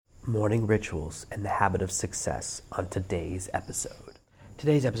morning rituals and the habit of success on today's episode.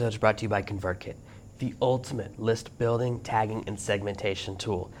 Today's episode is brought to you by ConvertKit, the ultimate list building, tagging, and segmentation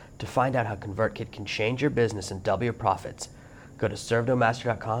tool. To find out how ConvertKit can change your business and double your profits, go to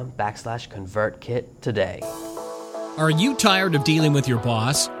servenomaster.com/ConvertKit today. Are you tired of dealing with your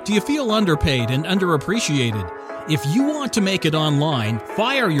boss? Do you feel underpaid and underappreciated? If you want to make it online,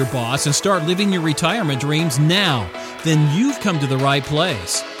 fire your boss and start living your retirement dreams now, then you've come to the right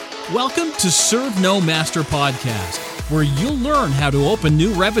place. Welcome to Serve No Master Podcast, where you'll learn how to open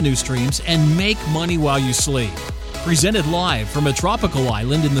new revenue streams and make money while you sleep. Presented live from a tropical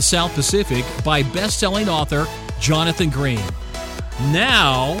island in the South Pacific by best-selling author Jonathan Green.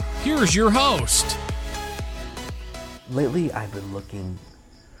 Now, here's your host. Lately, I've been looking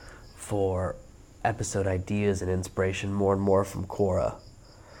for episode ideas and inspiration more and more from Quora,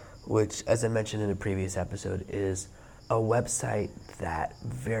 which, as I mentioned in a previous episode, is a website that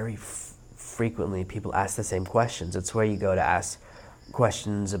very frequently people ask the same questions. It's where you go to ask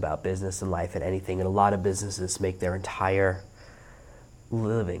questions about business and life and anything, and a lot of businesses make their entire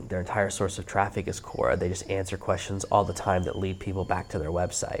living, their entire source of traffic is Quora. They just answer questions all the time that lead people back to their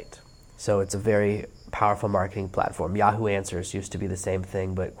website. So it's a very powerful marketing platform. Yahoo Answers used to be the same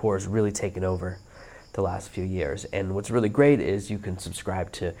thing, but Quora's really taken over the last few years. And what's really great is you can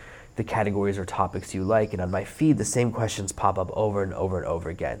subscribe to the categories or topics you like, and on my feed the same questions pop up over and over and over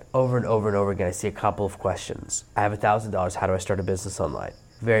again. Over and over and over again I see a couple of questions. I have $1,000, how do I start a business online?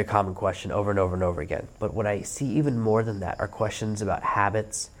 Very common question over and over and over again. But what I see even more than that are questions about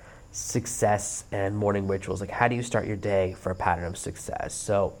habits, success, and morning rituals. Like, how do you start your day for a pattern of success?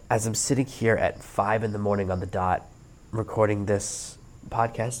 So as I'm sitting here at 5 a.m. on the dot recording this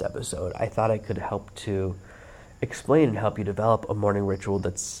podcast episode, I thought I could help to explain and help you develop a morning ritual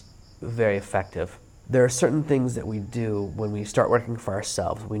that's very effective. There are certain things that we do when we start working for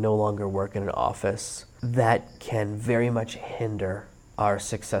ourselves, we no longer work in an office, that can very much hinder our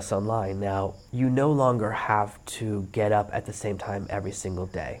success online. Now, you no longer have to get up at the same time every single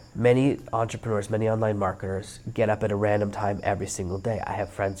day. Many entrepreneurs, many online marketers get up at a random time every single day. I have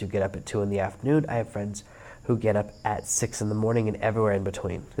friends who get up at 2 in the afternoon. I have friends who get up at 6 in the morning and everywhere in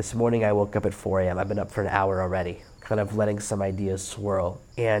between. This morning I woke up at 4 a.m. I've been up for an hour already, kind of letting some ideas swirl.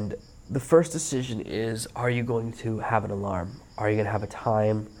 And the first decision is, are you going to have an alarm? Are you going to have a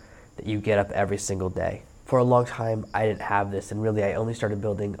time that you get up every single day? For a long time, I didn't have this, and really I only started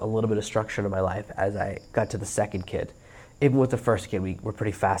building a little bit of structure in my life as I got to the second kid. Even with the first kid, we were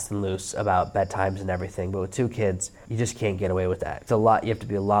pretty fast and loose about bedtimes and everything, but with 2 kids, you just can't get away with that. It's a lot. You have to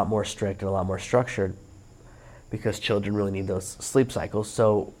be a lot more strict and a lot more structured because children really need those sleep cycles.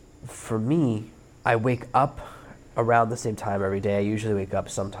 So for me, I wake up around the same time every day. I usually wake up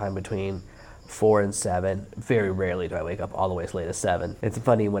sometime between 4 and 7. Very rarely do I wake up all the way as late as 7. It's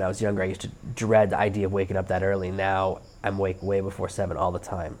funny, when I was younger, I used to dread the idea of waking up that early. Now I'm awake way before 7 all the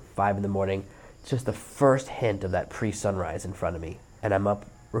time. 5 in the morning, it's just the first hint of that pre-sunrise in front of me. And I'm up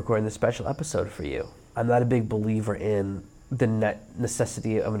recording this special episode for you. I'm not a big believer in the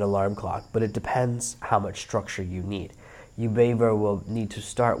necessity of an alarm clock, but it depends how much structure you need. You may very well need to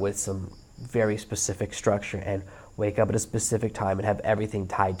start with some very specific structure and wake up at a specific time and have everything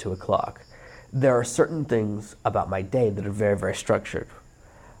tied to a clock. There are certain things about my day that are very, very structured.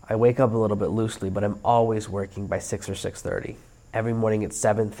 I wake up a little bit loosely, but I'm always working by 6 or 6:30. Every morning at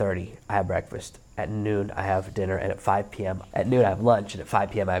 7:30, I have breakfast. At noon, I have dinner, and at 5 p.m. At noon, I have lunch, and at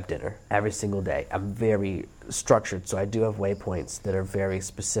 5 p.m. I have dinner. Every single day. I'm very structured, so I do have waypoints that are very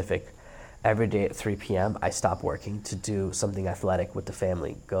specific. Every day at 3 p.m., I stop working to do something athletic with the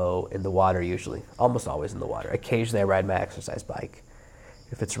family. Go in the water usually, almost always in the water. Occasionally I ride my exercise bike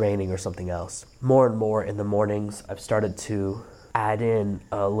if it's raining or something else. More and more in the mornings, I've started to add in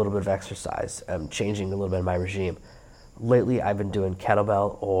a little bit of exercise. I'm changing a little bit of my regime. Lately, I've been doing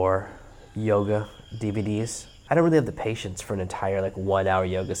kettlebell or yoga DVDs. I don't really have the patience for an entire 1 hour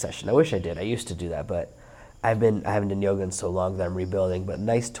yoga session. I wish I did. I used to do that, but I haven't done yoga in so long that I'm rebuilding, but a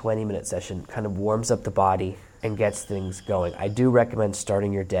nice 20-minute session kind of warms up the body and gets things going. I do recommend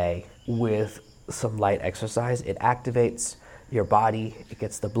starting your day with some light exercise. It activates your body, it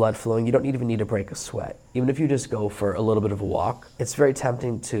gets the blood flowing. You don't even need to break a sweat. Even if you just go for a little bit of a walk, it's very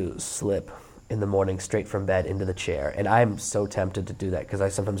tempting to slip in the morning straight from bed into the chair. And I'm so tempted to do that because I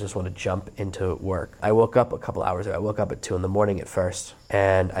sometimes just want to jump into work. I woke up a couple hours ago. I woke up at 2 in the morning at first,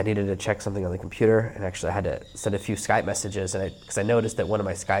 and I needed to check something on the computer. And actually I had to send a few Skype messages because I noticed that one of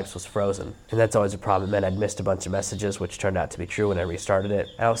my Skypes was frozen. And that's always a problem. It meant I'd missed a bunch of messages, which turned out to be true when I restarted it.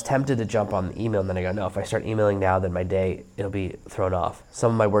 And I was tempted to jump on the email, and then I go, no, if I start emailing now, then my day, it'll be thrown off.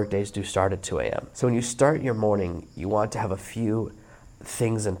 Some of my work days do start at 2 a.m. So when you start your morning, you want to have a few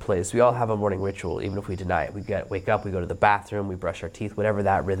things in place. We all have a morning ritual, even if we deny it. We wake up, we go to the bathroom, we brush our teeth, whatever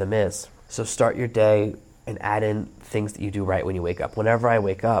that rhythm is. So start your day and add in things that you do right when you wake up. Whenever I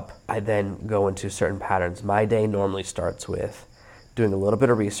wake up, I then go into certain patterns. My day normally starts with doing a little bit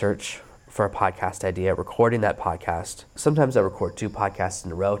of research for a podcast idea, recording that podcast. Sometimes I record 2 podcasts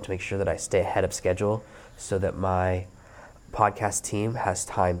in a row to make sure that I stay ahead of schedule so that my podcast team has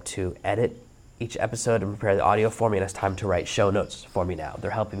time to edit each episode and prepare the audio for me and has time to write show notes for me now.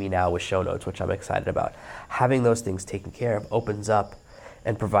 They're helping me now with show notes, which I'm excited about. Having those things taken care of opens up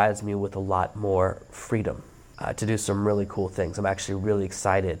and provides me with a lot more freedom to do some really cool things. I'm actually really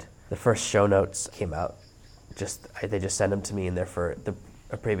excited. The first show notes came out. They just sent them to me in there for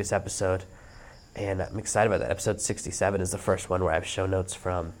a previous episode, and I'm excited about that. Episode 67 is the first one where I have show notes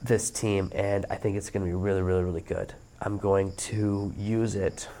from this team, and I think it's going to be really, really, really good. I'm going to use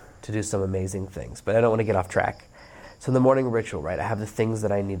it to do some amazing things, but I don't want to get off track. So the morning ritual, right? I have the things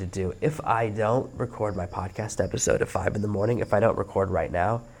that I need to do. If I don't record my podcast episode at 5 in the morning, if I don't record right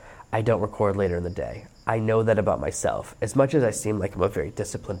now, I don't record later in the day. I know that about myself. As much as I seem like I'm a very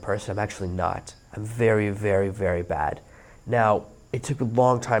disciplined person, I'm actually not. I'm very, very, very bad. Now, it took a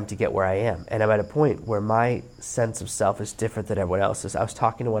long time to get where I am, and I'm at a point where my sense of self is different than everyone else's. I was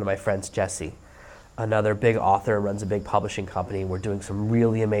talking to one of my friends, Jesse, another big author, runs a big publishing company, and we're doing some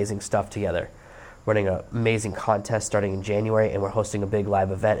really amazing stuff together. Running an amazing contest starting in January, and we're hosting a big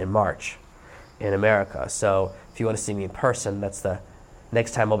live event in March in America. So if you want to see me in person, that's the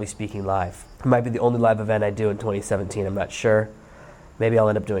next time I'll be speaking live. It might be the only live event I do in 2017, I'm not sure. Maybe I'll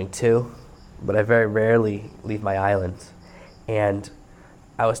end up doing 2, but I very rarely leave my island. And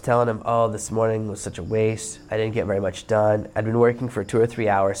I was telling him, this morning was such a waste. I didn't get very much done. I'd been working for 2 or 3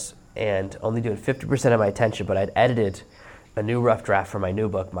 hours and only doing 50% of my attention, but I'd edited a new rough draft for my new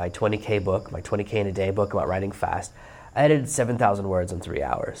book, my 20K book, my 20K in a day book about writing fast. I edited 7,000 words in 3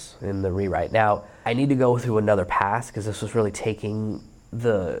 hours in the rewrite. Now, I need to go through another pass because this was really taking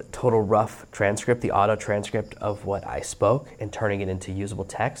the total rough transcript, the auto transcript of what I spoke and turning it into usable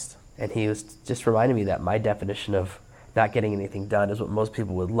text. And he was just reminding me that my definition of not getting anything done is what most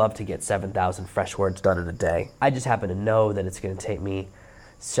people would love to get 7,000 fresh words done in a day. I just happen to know that it's going to take me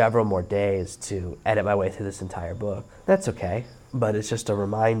several more days to edit my way through this entire book. That's okay, but it's just a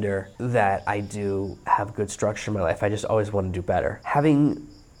reminder that I do have good structure in my life. I just always want to do better. Having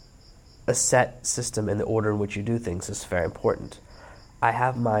a set system in the order in which you do things is very important. I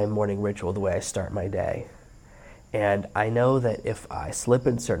have my morning ritual, the way I start my day. And I know that if I slip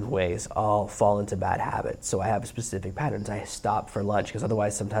in certain ways, I'll fall into bad habits. So I have specific patterns. I stop for lunch because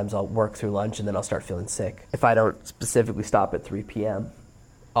otherwise sometimes I'll work through lunch and then I'll start feeling sick. If I don't specifically stop at 3 p.m.,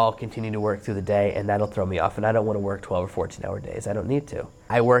 I'll continue to work through the day and that'll throw me off. And I don't want to work 12 or 14-hour days. I don't need to.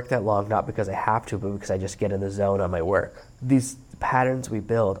 I work that long not because I have to, but because I just get in the zone on my work. These patterns we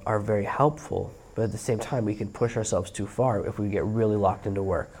build are very helpful, but at the same time, we can push ourselves too far if we get really locked into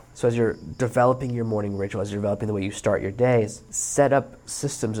work. So as you're developing your morning ritual, as you're developing the way you start your days, set up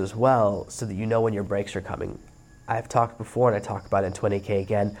systems as well so that you know when your breaks are coming. I've talked before, and I talk about it in 20K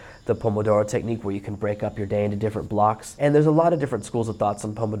again, the Pomodoro technique where you can break up your day into different blocks. And there's a lot of different schools of thoughts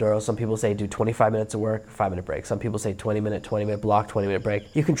on Pomodoro. Some people say do 25 minutes of work, 5-minute break. Some people say 20-minute block, 20-minute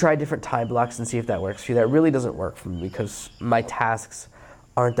break. You can try different time blocks and see if that works for you. That really doesn't work for me because my tasks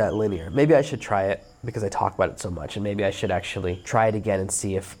aren't that linear. Maybe I should try it because I talk about it so much, and maybe I should actually try it again and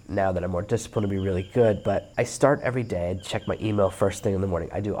see if now that I'm more disciplined it'll be really good. But I start every day, I check my email first thing in the morning.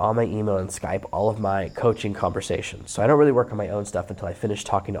 I do all my email and Skype, all of my coaching conversations. So I don't really work on my own stuff until I finish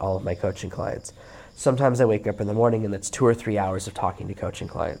talking to all of my coaching clients. Sometimes I wake up in the morning and it's 2 or 3 hours of talking to coaching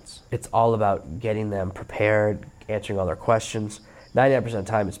clients. It's all about getting them prepared, answering all their questions. 99% of the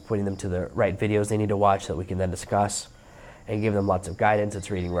time it's putting them to the right videos they need to watch that we can then discuss and give them lots of guidance. It's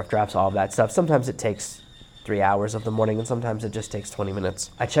reading rough drafts, all of that stuff. Sometimes it takes 3 hours of the morning, and sometimes it just takes 20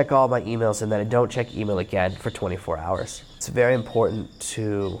 minutes. I check all my emails, and then I don't check email again for 24 hours. It's very important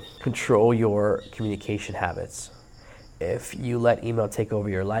to control your communication habits. If you let email take over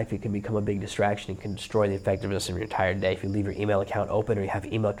your life, it can become a big distraction. It can destroy the effectiveness of your entire day. If you leave your email account open or you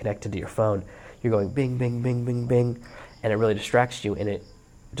have email connected to your phone, you're going bing, bing, bing, bing, bing, and it really distracts you, and it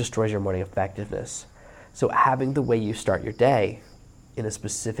destroys your morning effectiveness. So having the way you start your day in a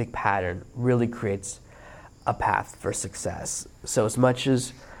specific pattern really creates a path for success. So as much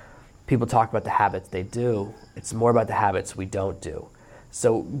as people talk about the habits they do, it's more about the habits we don't do.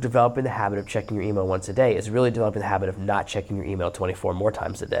 So developing the habit of checking your email once a day is really developing the habit of not checking your email 24 more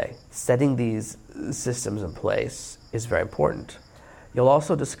times a day. Setting these systems in place is very important. You'll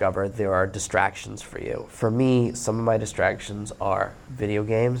also discover there are distractions for you. For me, some of my distractions are video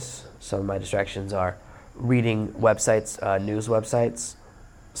games. Some of my distractions are reading websites, news websites.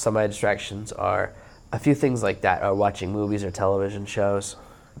 Some of my distractions are a few things like that, or watching movies or television shows.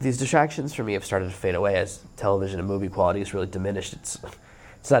 These distractions for me have started to fade away as television and movie quality has really diminished. It's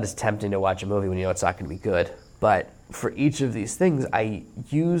not as tempting to watch a movie when you know it's not going to be good. But for each of these things, I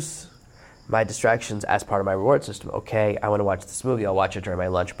use my distractions as part of my reward system. Okay, I want to watch this movie, I'll watch it during my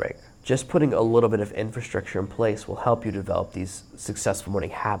lunch break. Just putting a little bit of infrastructure in place will help you develop these successful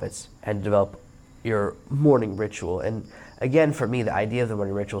morning habits and develop your morning ritual. And again, for me, the idea of the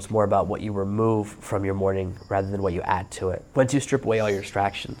morning ritual is more about what you remove from your morning rather than what you add to it. Once you strip away all your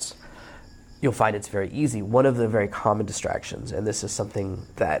distractions, you'll find it's very easy. One of the very common distractions, and this is something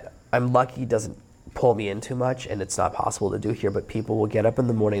that I'm lucky doesn't pull me in too much, and it's not possible to do here, but people will get up in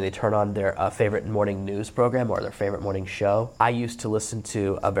the morning, they turn on their favorite morning news program or their favorite morning show. I used to listen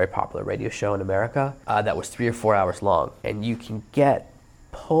to a very popular radio show in America that was 3 or 4 hours long, and you can get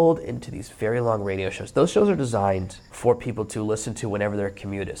pulled into these very long radio shows. Those shows are designed for people to listen to whenever their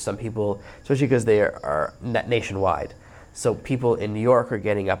commute is. Some people, especially because they are nationwide, so people in New York are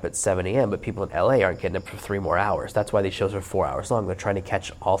getting up at 7 a.m., but people in LA aren't getting up for 3 more hours. That's why these shows are 4 hours long. They're trying to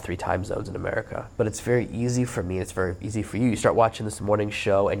catch all 3 time zones in America. But it's very easy for me, it's very easy for you. You start watching this morning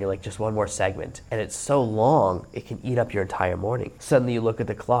show and you're like, just one more segment. And it's so long, it can eat up your entire morning. Suddenly you look at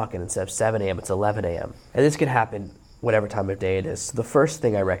the clock and instead of 7 a.m., it's 11 a.m. And this can happen whatever time of day it is. So the first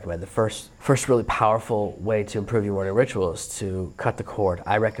thing I recommend, the first really powerful way to improve your morning ritual is to cut the cord.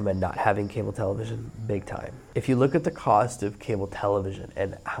 I recommend not having cable television big time. If you look at the cost of cable television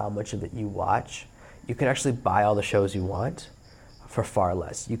and how much of it you watch, you can actually buy all the shows you want for far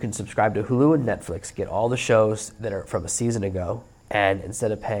less. You can subscribe to Hulu and Netflix, get all the shows that are from a season ago, and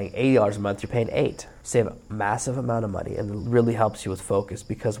instead of paying $80 a month, you're paying $8. Save a massive amount of money, and it really helps you with focus,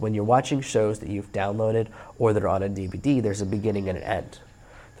 because when you're watching shows that you've downloaded or that are on a DVD, there's a beginning and an end.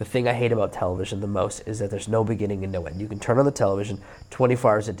 The thing I hate about television the most is that there's no beginning and no end. You can turn on the television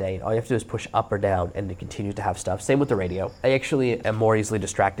 24 hours a day, and all you have to do is push up or down, and it continues to have stuff. Same with the radio. I actually am more easily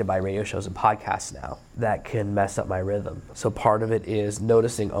distracted by radio shows and podcasts now that can mess up my rhythm. So part of it is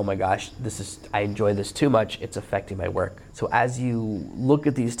noticing, oh my gosh, I enjoy this too much, it's affecting my work. So as you look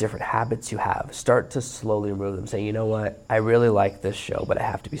at these different habits you have, start to slowly remove them. Say, you know what, I really like this show, but I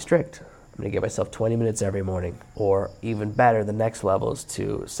have to be strict. I'm going to give myself 20 minutes every morning. Or even better, the next level is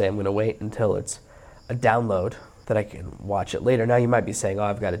to say I'm going to wait until it's a download that I can watch it later. Now you might be saying, oh,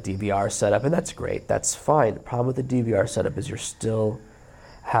 I've got a DVR set up, and that's great. That's fine. The problem with the DVR setup is you still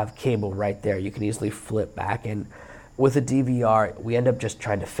have cable right there. You can easily flip back. And with a DVR, we end up just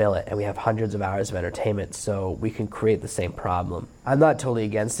trying to fill it, and we have hundreds of hours of entertainment, so we can create the same problem. I'm not totally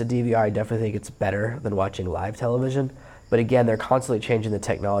against the DVR. I definitely think it's better than watching live television. But again, they're constantly changing the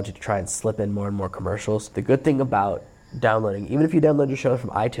technology to try and slip in more and more commercials. The good thing about downloading, even if you download your show from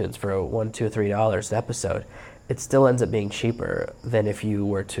iTunes for $1, $2, $3 an episode, it still ends up being cheaper than if you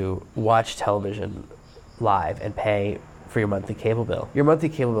were to watch television live and pay for your monthly cable bill. Your monthly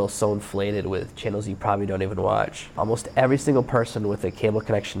cable bill is so inflated with channels you probably don't even watch. Almost every single person with a cable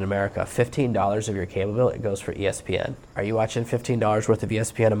connection in America, $15 of your cable bill, it goes for ESPN. Are you watching $15 worth of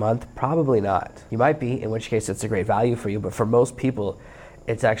ESPN a month? Probably not. You might be, in which case it's a great value for you, but for most people,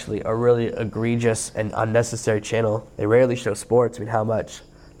 it's actually a really egregious and unnecessary channel. They rarely show sports. I mean, how much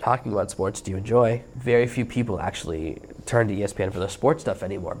talking about sports do you enjoy? Very few people actually turn to ESPN for the sports stuff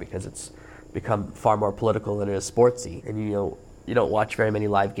anymore because it's become far more political than it is sportsy. And you don't watch very many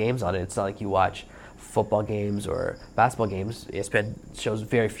live games on it. It's not like you watch football games or basketball games. ESPN shows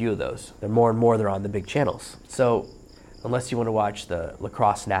very few of those. They're more and more they're on the big channels. So unless you want to watch the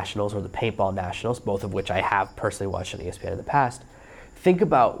lacrosse nationals or the paintball nationals, both of which I have personally watched on ESPN in the past, think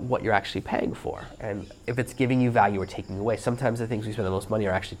about what you're actually paying for and if it's giving you value or taking away. Sometimes the things we spend the most money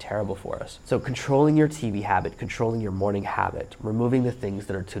are actually terrible for us. So controlling your TV habit, controlling your morning habit, removing the things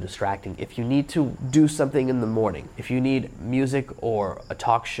that are too distracting. If you need to do something in the morning, if you need music or a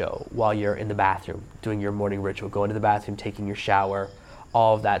talk show while you're in the bathroom, doing your morning ritual, going to the bathroom, taking your shower,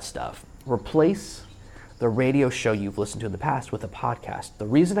 all of that stuff, replace the radio show you've listened to in the past with a podcast. The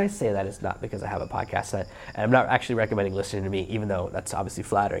reason I say that is not because I have a podcast and I'm not actually recommending listening to me, even though that's obviously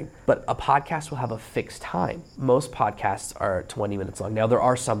flattering, but a podcast will have a fixed time. Most podcasts are 20 minutes long. Now, there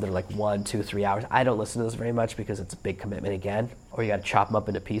are some that are like 1, 2, 3 hours. I don't listen to those very much because it's a big commitment again, or you got to chop them up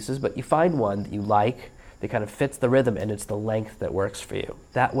into pieces, but you find one that you like that kind of fits the rhythm and it's the length that works for you.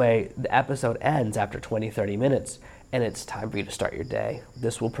 That way, the episode ends after 20, 30 minutes, and it's time for you to start your day.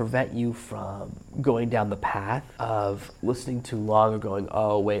 This will prevent you from going down the path of listening too long or going,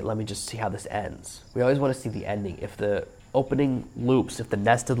 oh, wait, let me just see how this ends. We always want to see the ending. If the opening loops, if the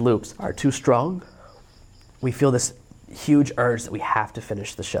nested loops are too strong, we feel this huge urge that we have to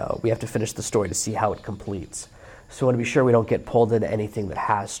finish the show. We have to finish the story to see how it completes. So we want to be sure we don't get pulled into anything that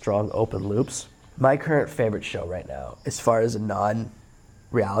has strong open loops. My current favorite show right now, as far as a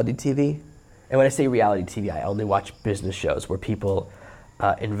non-reality TV, and when I say reality TV, I only watch business shows where people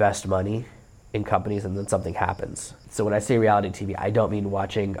invest money in companies and then something happens. So when I say reality TV, I don't mean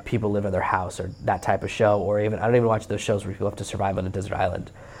watching people live in their house or that type of show, or even, I don't even watch those shows where people have to survive on a desert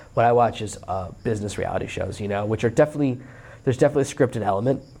island. What I watch is business reality shows, which are definitely, there's definitely a scripted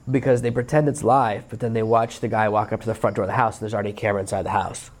element because they pretend it's live, but then they watch the guy walk up to the front door of the house and there's already a camera inside the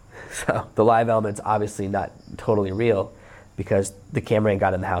house. So the live element's obviously not totally real because the camera ain't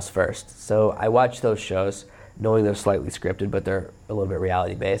got in the house first. So I watch those shows knowing they're slightly scripted, but they're a little bit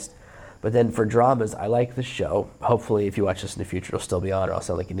reality based. But then for dramas, I like the show. Hopefully, if you watch this in the future, it'll still be on, or I'll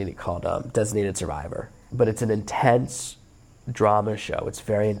sound like an idiot, called Designated Survivor. But it's an intense drama show. It's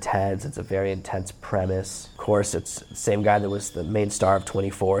very intense. It's a very intense premise. Of course, it's the same guy that was the main star of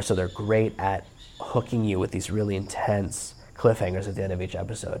 24, so they're great at hooking you with these really intense cliffhangers at the end of each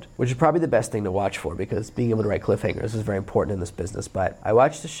episode, which is probably the best thing to watch for because being able to write cliffhangers is very important in this business. But I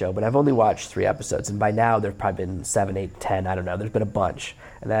watched the show, but I've only watched 3 episodes, and by now there have probably been 7, 8, 10, I don't know. There's been a bunch,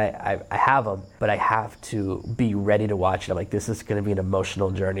 and I have them, but I have to be ready to watch it. I'm like, this is going to be an emotional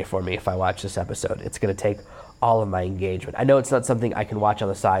journey for me if I watch this episode. It's going to take all of my engagement. I know it's not something I can watch on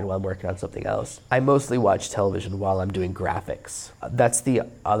the side while I'm working on something else. I mostly watch television while I'm doing graphics. That's the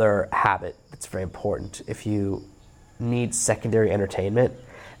other habit that's very important. If you need secondary entertainment,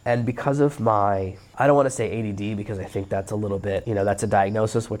 and because of my, I don't want to say ADD because I think that's a little bit, that's a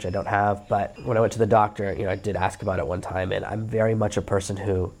diagnosis, which I don't have, but when I went to the doctor, I did ask about it one time, and I'm very much a person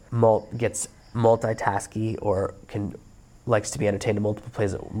who gets multitasky or likes to be entertained in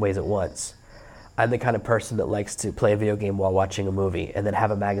multiple ways at once. I'm the kind of person that likes to play a video game while watching a movie and then have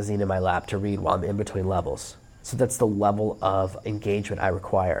a magazine in my lap to read while I'm in between levels. So that's the level of engagement I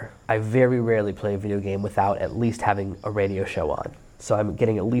require. I very rarely play a video game without at least having a radio show on. So I'm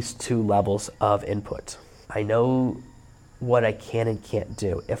getting at least 2 levels of input. I know what I can and can't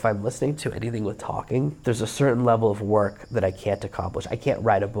do. If I'm listening to anything with talking, there's a certain level of work that I can't accomplish. I can't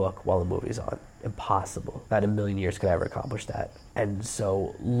write a book while a movie's on. Impossible. Not in a million years could I ever accomplish that. And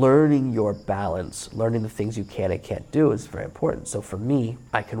so learning your balance, learning the things you can and can't do is very important. So for me,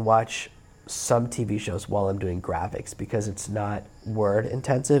 I can watch some TV shows while I'm doing graphics because it's not word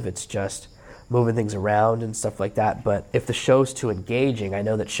intensive, it's just moving things around and stuff like that. But if the show's too engaging, I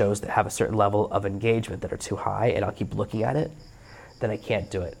know that shows that have a certain level of engagement that are too high and I'll keep looking at it, then I can't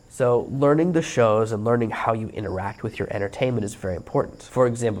do it. So learning the shows and learning how you interact with your entertainment is very important. For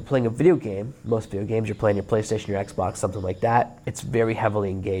example, playing a video game, most video games you're playing your PlayStation, your Xbox, something like that, it's very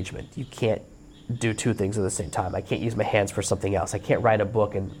heavily engagement. You can't do 2 things at the same time. I can't use my hands for something else. I can't write a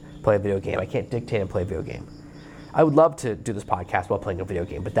book and play a video game. I can't dictate and play a video game. I would love to do this podcast while playing a video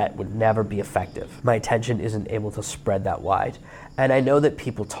game, but that would never be effective. My attention isn't able to spread that wide. And I know that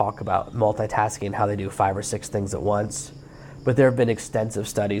people talk about multitasking and how they do 5 or 6 things at once, but there have been extensive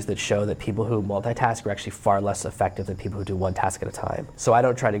studies that show that people who multitask are actually far less effective than people who do 1 task at a time. So I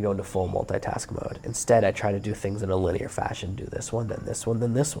don't try to go into full multitask mode. Instead, I try to do things in a linear fashion, do this one, then this one,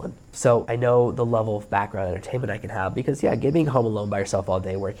 then this one. So I know the level of background entertainment I can have because, being home alone by yourself all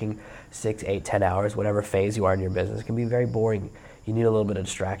day, working 6, 8, 10 hours, whatever phase you are in your business, can be very boring. You need a little bit of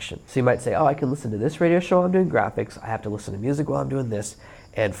distraction. So you might say, I can listen to this radio show while I'm doing graphics. I have to listen to music while I'm doing this.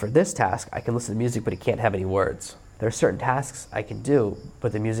 And for this task, I can listen to music, but it can't have any words. There are certain tasks I can do,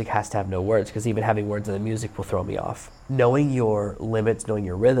 but the music has to have no words because even having words in the music will throw me off. Knowing your limits, knowing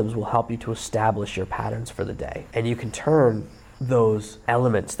your rhythms will help you to establish your patterns for the day. And you can turn those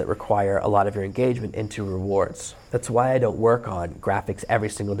elements that require a lot of your engagement into rewards. That's why I don't work on graphics every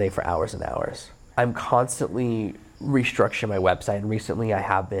single day for hours and hours. I'm constantly restructuring my website, and recently I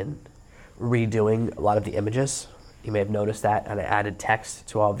have been redoing a lot of the images. You may have noticed that, and I added text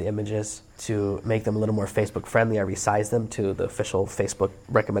to all of the images to make them a little more Facebook friendly. I resized them to the official Facebook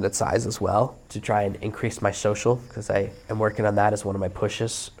recommended size as well to try and increase my social, because I am working on that as one of my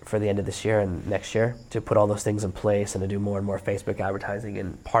pushes for the end of this year and next year to put all those things in place and to do more and more Facebook advertising.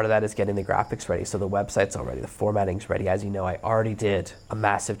 And part of that is getting the graphics ready. So the website's all ready, the formatting's ready. As you know, I already did a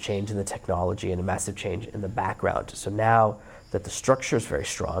massive change in the technology and a massive change in the background. So now that the structure is very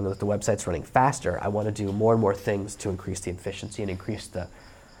strong and that the website's running faster, I want to do more and more things to increase the efficiency and increase the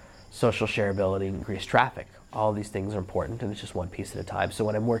social shareability, increase traffic. All of these things are important, and it's just one piece at a time. So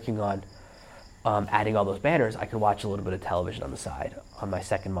when I'm working on adding all those banners, I can watch a little bit of television on the side on my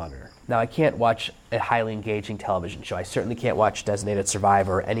second monitor. Now, I can't watch a highly engaging television show. I certainly can't watch Designated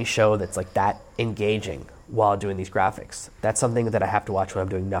Survivor or any show that's like that engaging while doing these graphics. That's something that I have to watch when I'm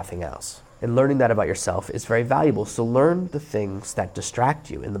doing nothing else. And learning that about yourself is very valuable. So learn the things that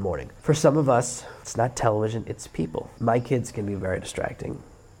distract you in the morning. For some of us, it's not television, it's people. My kids can be very distracting.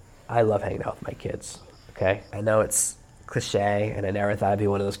 I love hanging out with my kids, okay? I know it's cliche, and I never thought I'd be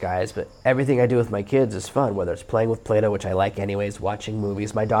one of those guys, but everything I do with my kids is fun, whether it's playing with Play-Doh, which I like anyways, watching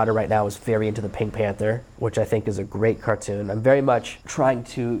movies. My daughter right now is very into the Pink Panther, which I think is a great cartoon. I'm very much trying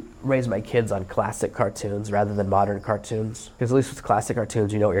to raise my kids on classic cartoons rather than modern cartoons, because at least with classic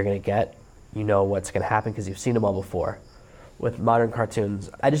cartoons, you know what you're going to get. You know what's going to happen because you've seen them all before. With modern cartoons,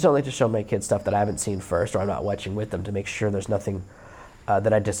 I just don't like to show my kids stuff that I haven't seen first, or I'm not watching with them, to make sure there's nothing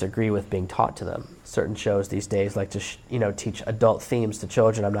that I disagree with being taught to them. Certain shows these days like to teach adult themes to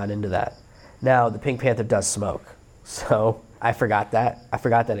children. I'm not into that. Now, the Pink Panther does smoke, so I forgot that. I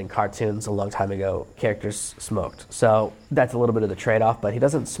forgot that in cartoons a long time ago, characters smoked. So that's a little bit of the trade-off, but he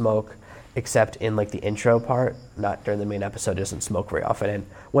doesn't smoke except in like the intro part, not during the main episode. He doesn't smoke very often. And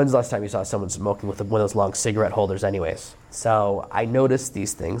when's the last time you saw someone smoking with one of those long cigarette holders anyways? So I noticed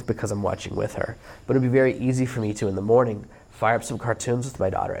these things because I'm watching with her. But it'd be very easy for me to, in the morning, fire up some cartoons with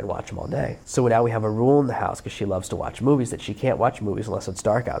my daughter and watch them all day. So now we have a rule in the house, because she loves to watch movies, that she can't watch movies unless it's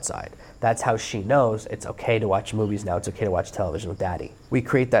dark outside. That's how she knows it's okay to watch movies now. It's okay to watch television with daddy. We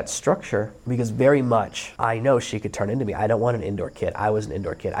create that structure because very much I know she could turn into me. I don't want an indoor kid. I was an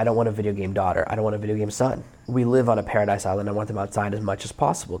indoor kid. I don't want a video game daughter. I don't want a video game son. We live on a paradise island. I want them outside as much as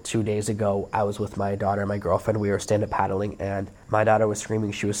possible. 2 days ago, I was with my daughter and my girlfriend. We were stand-up paddling, and my daughter was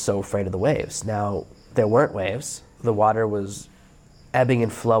screaming she was so afraid of the waves. Now, there weren't waves. The water was ebbing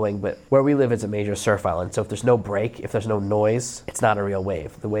and flowing, but where we live is a major surf island, so if there's no break, if there's no noise, it's not a real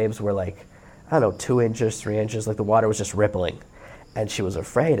wave. The waves were like, 2 inches, 3 inches, like the water was just rippling, and she was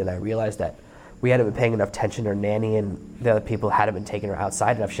afraid. And I realized that we hadn't been paying enough attention. Her nanny and the other people hadn't been taking her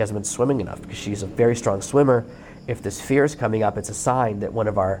outside enough. She hasn't been swimming enough, because she's a very strong swimmer. If this fear is coming up, it's a sign that one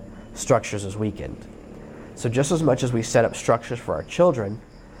of our structures is weakened. So just as much as we set up structures for our children,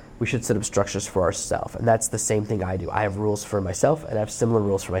 we should set up structures for ourselves. And that's the same thing I do. I have rules for myself, and I have similar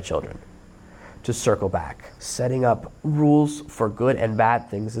rules for my children. To circle back, setting up rules for good and bad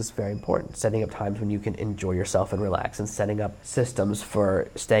things is very important. Setting up times when you can enjoy yourself and relax, and setting up systems for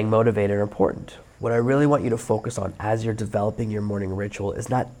staying motivated are important. What I really want you to focus on as you're developing your morning ritual is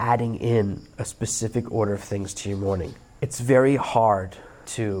not adding in a specific order of things to your morning. It's very hard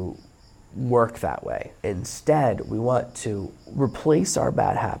to work that way. Instead, we want to replace our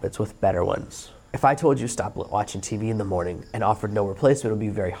bad habits with better ones. If I told you stop watching TV in the morning and offered no replacement, it would be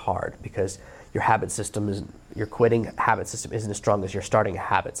very hard, because your quitting habit system isn't as strong as your starting a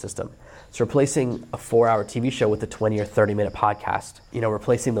habit system. So replacing a 4-hour TV show with a 20 or 30-minute podcast,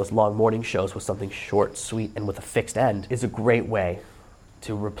 replacing those long morning shows with something short, sweet, and with a fixed end is a great way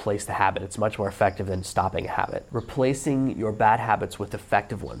to replace the habit. It's much more effective than stopping a habit. Replacing your bad habits with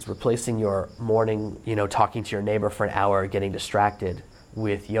effective ones. Replacing your morning, talking to your neighbor for an hour, getting distracted,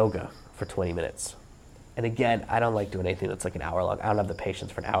 with yoga for 20 minutes. And again, I don't like doing anything that's like an hour long. I don't have the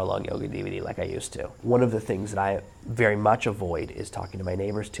patience for an hour-long yoga DVD like I used to. One of the things that I very much avoid is talking to my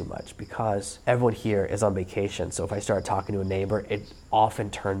neighbors too much, because everyone here is on vacation. So if I start talking to a neighbor, it often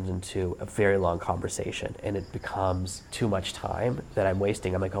turns into a very long conversation, and it becomes too much time that I'm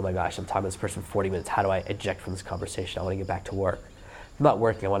wasting. I'm like, oh my gosh, I'm talking to this person for 40 minutes. How do I eject from this conversation? I want to get back to work. I'm not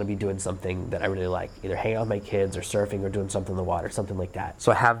working. I want to be doing something that I really like, either hanging out with my kids or surfing or doing something in the water, something like that.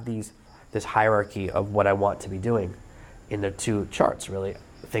 So I have this hierarchy of what I want to be doing in the two charts, really.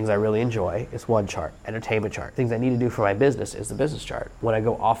 Things I really enjoy is one chart, entertainment chart. Things I need to do for my business is the business chart. When I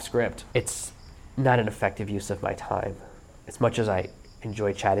go off script, it's not an effective use of my time. As much as I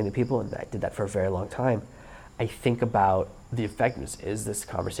enjoy chatting to people, and I did that for a very long time, I think about the effectiveness. Is this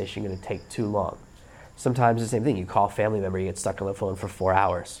conversation going to take too long? Sometimes the same thing. You call a family member, you get stuck on the phone for 4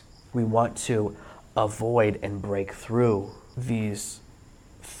 hours. We want to avoid and break through these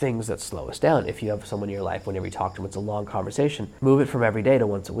things that slow us down. If you have someone in your life, whenever you talk to them, it's a long conversation, move it from every day to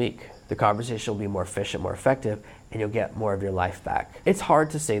once a week. The conversation will be more efficient, more effective, and you'll get more of your life back. It's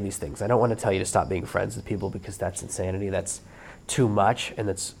hard to say these things. I don't want to tell you to stop being friends with people, because that's insanity. That's too much, and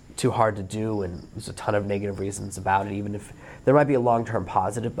that's too hard to do, and there's a ton of negative reasons about it, even if there might be a long-term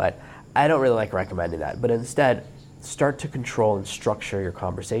positive, but I don't really like recommending that. But instead, start to control and structure your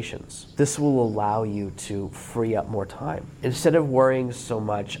conversations. This will allow you to free up more time. Instead of worrying so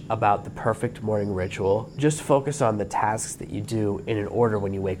much about the perfect morning ritual, just focus on the tasks that you do in an order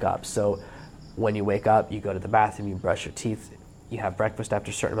when you wake up. So when you wake up, you go to the bathroom, you brush your teeth, you have breakfast after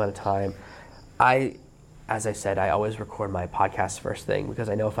a certain amount of time. As I said, I always record my podcast first thing, because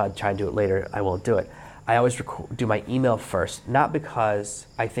I know if I try and do it later, I won't do it. I always do my email first, not because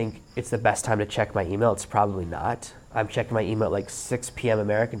I think it's the best time to check my email. It's probably not. I'm checking my email at like 6 p.m.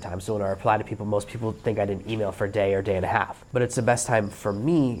 American time, so when I reply to people, most people think I didn't email for a day or day and a half. But it's the best time for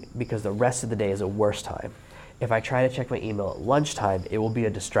me because the rest of the day is a worse time. If I try to check my email at lunchtime, it will be a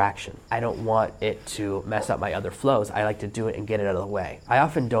distraction. I don't want it to mess up my other flows. I like to do it and get it out of the way. I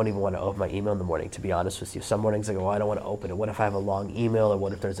often don't even want to open my email in the morning, to be honest with you. Some mornings I go, I don't want to open it. What if I have a long email, or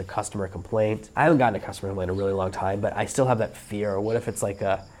what if there's a customer complaint? I haven't gotten a customer complaint in a really long time, but I still have that fear. Or what if it's like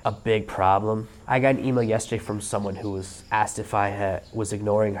a big problem? I got an email yesterday from someone who was asked if I was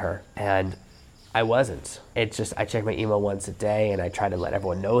ignoring her, and I wasn't. It's just, I check my email once a day, and I try to let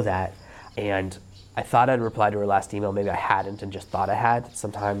everyone know that. And I thought I'd replied to her last email. Maybe I hadn't and just thought I had.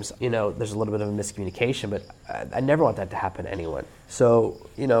 Sometimes, there's a little bit of a miscommunication, but I never want that to happen to anyone. So,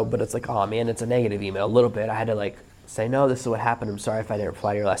 but it's like, oh man, it's a negative email a little bit. I had to say, no, this is what happened. I'm sorry if I didn't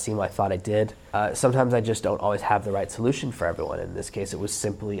reply to your last email. I thought I did. Sometimes I just don't always have the right solution for everyone. In this case, it was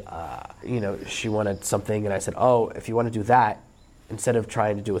simply, she wanted something, and I said, oh, if you want to do that, instead of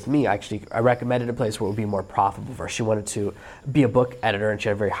trying to do with me, I recommended a place where it would be more profitable for her. She wanted to be a book editor, and she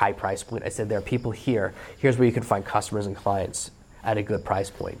had a very high price point. I said, there are people here. Here's where you can find customers and clients at a good price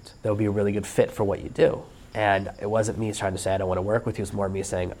point. That would be a really good fit for what you do. And it wasn't me trying to say I don't want to work with you. It was more me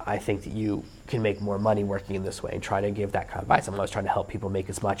saying I think that you can make more money working in this way, and trying to give that kind of advice. I'm always trying to help people make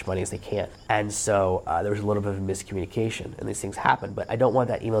as much money as they can. And so there was a little bit of miscommunication, and these things happen. But I don't want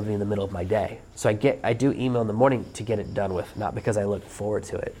that email to be in the middle of my day. So I do email in the morning to get it done with, not because I look forward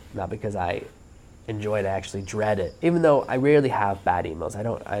to it, not because I enjoy it, I actually dread it. Even though I rarely have bad emails. I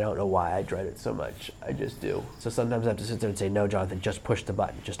don't know why I dread it so much. I just do. So sometimes I have to sit there and say, no, Jonathan, just push the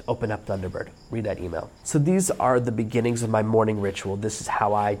button. Just open up Thunderbird. Read that email. So these are the beginnings of my morning ritual. This is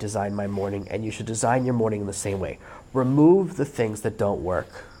how I design my morning, and you should design your morning in the same way. Remove the things that don't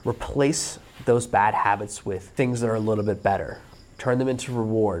work. Replace those bad habits with things that are a little bit better. Turn them into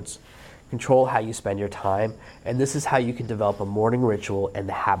rewards. Control how you spend your time, and this is how you can develop a morning ritual and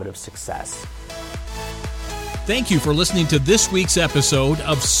the habit of success. Thank you for listening to this week's episode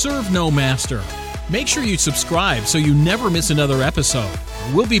of Serve No Master. Make sure you subscribe so you never miss another episode.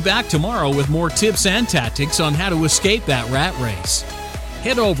 We'll be back tomorrow with more tips and tactics on how to escape that rat race.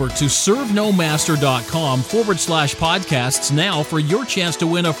 Head over to servenomaster.com/podcasts now for your chance to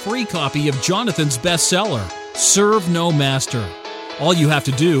win a free copy of Jonathan's bestseller, Serve No Master. All you have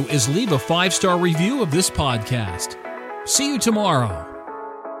to do is leave a 5-star review of this podcast. See you tomorrow.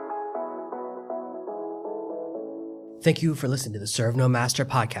 Thank you for listening to the Serve No Master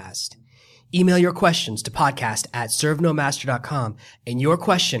podcast. Email your questions to podcast@servenomaster.com, and your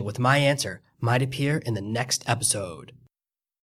question with my answer might appear in the next episode.